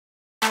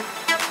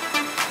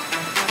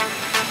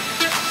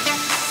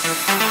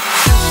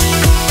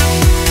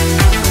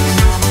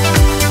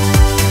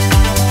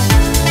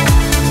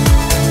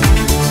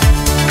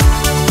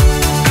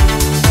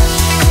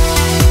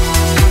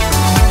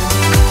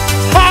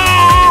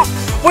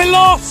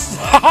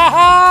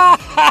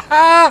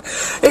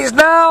It's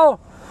now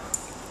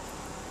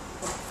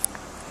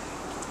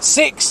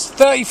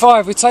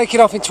 6:35. We're taking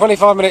off in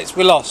 25 minutes.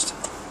 We're lost.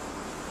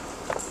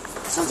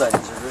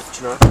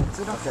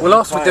 We're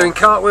lost. We're doing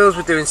cartwheels.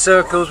 We're doing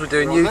circles. We're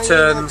doing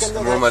U-turns.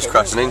 We're almost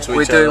crashing into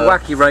We're each other. doing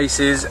wacky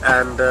races,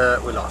 and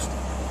we're lost.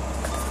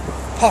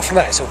 Apart from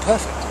that, it's all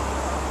perfect.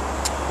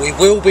 We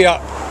will be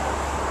up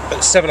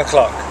at 7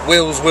 o'clock.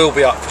 Wheels will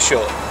be up for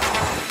sure.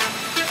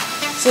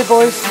 So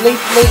boys,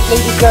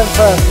 leader's going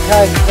first,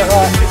 okay? Is that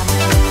right?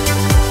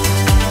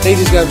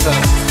 Leader's going first.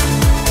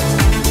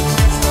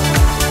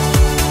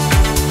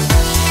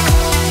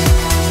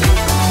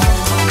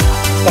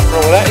 Nothing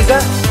wrong with that, is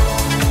there?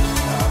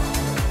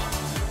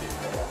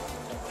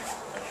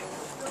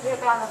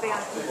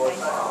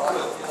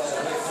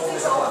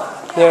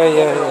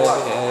 Yeah.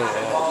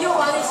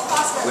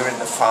 We're in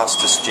the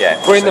fastest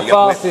jet. We're in the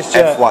fastest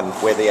jet.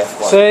 F1, we're the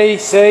F1.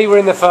 See, we're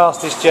in the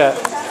fastest jet.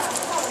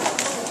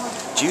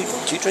 Do you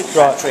drink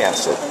factory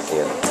acid,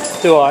 Ian?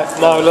 Do I?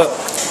 No, look.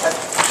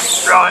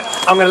 Right,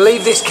 I'm going to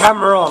leave this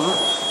camera on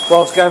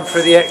whilst going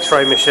through the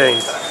X-ray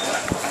machine.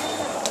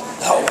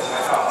 Oh,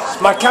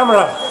 it's my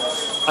camera.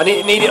 I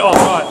need it on.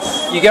 Right,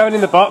 you're going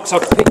in the box.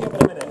 I'll pick it up in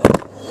a minute.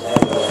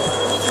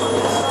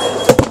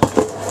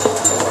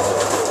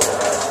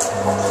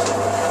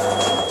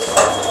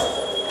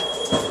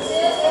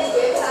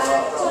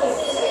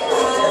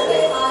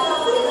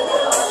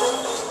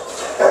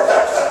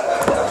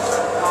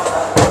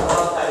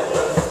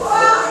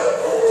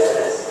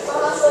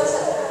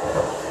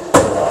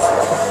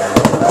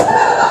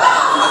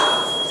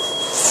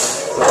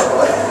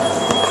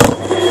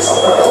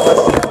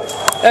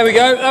 There we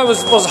go, that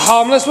was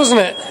harmless, wasn't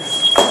it?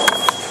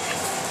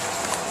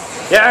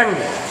 Yang!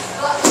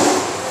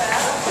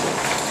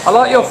 I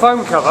like your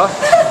foam cover.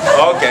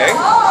 Okay.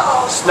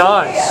 It's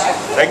nice.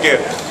 Thank you.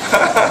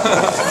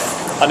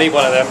 I need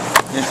one of them.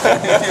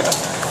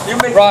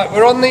 Right,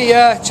 we're on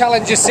the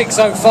Challenger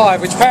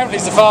 605, which apparently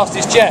is the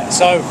fastest jet,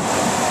 so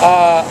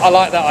I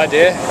like that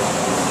idea.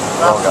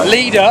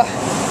 Leader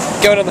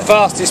going on the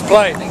fastest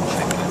plane.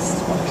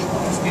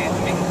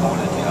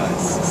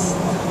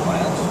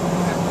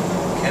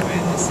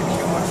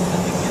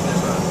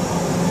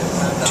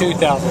 2,000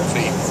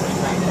 feet.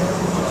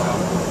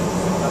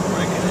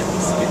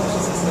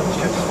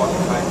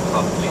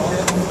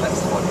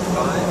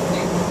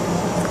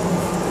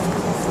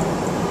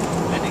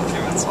 Landing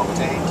clearance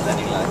octane,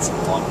 landing lights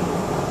on.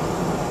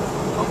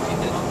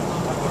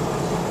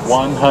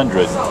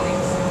 100.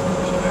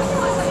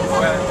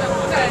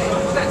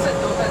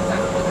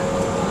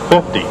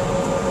 50,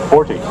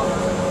 40,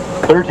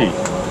 30,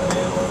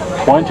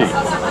 20,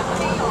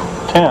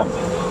 10.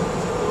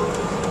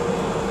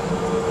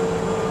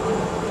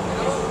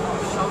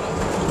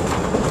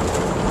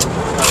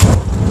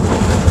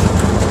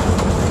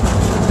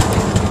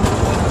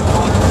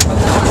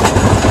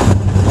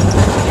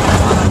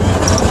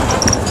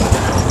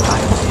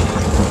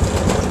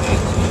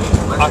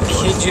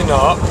 You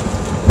not,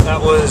 that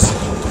was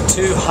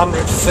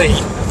 200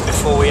 feet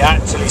before we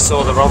actually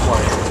saw the runway.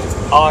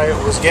 I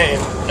was getting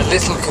a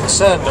little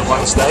concerned at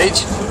one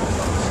stage.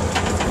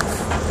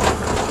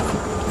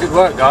 Good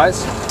work,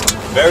 guys.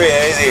 Very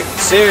easy.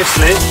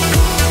 Seriously.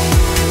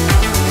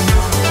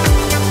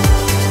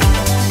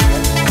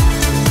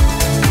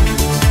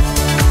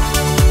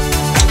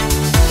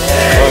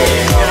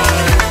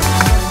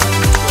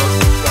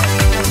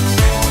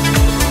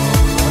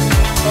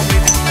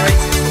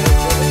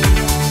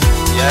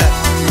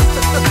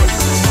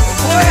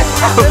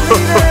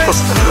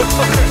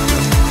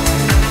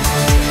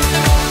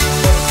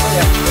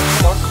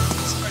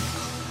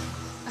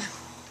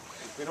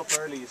 Been up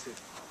early, you see.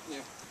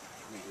 Yeah.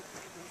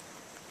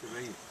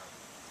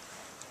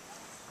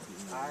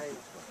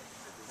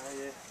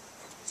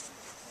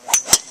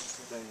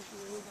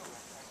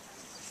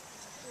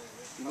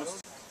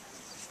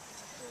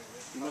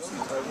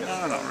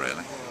 No, not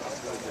really.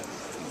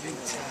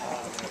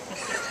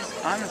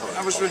 I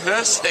was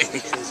rehearsing.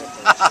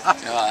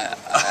 No,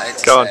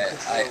 Go on.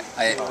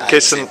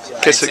 Kiss and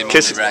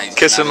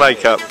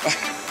make up.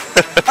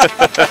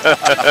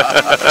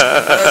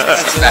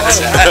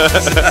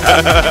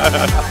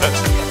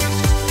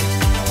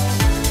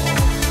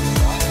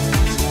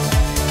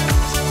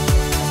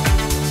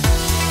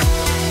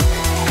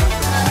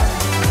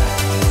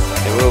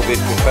 There will be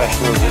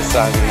professionals that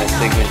signing their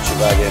signature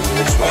by the end of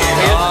this one.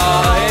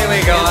 Oh, here we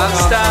go. I've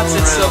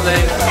started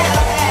something.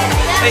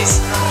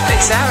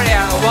 It's Harry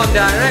out of One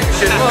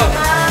Direction, look.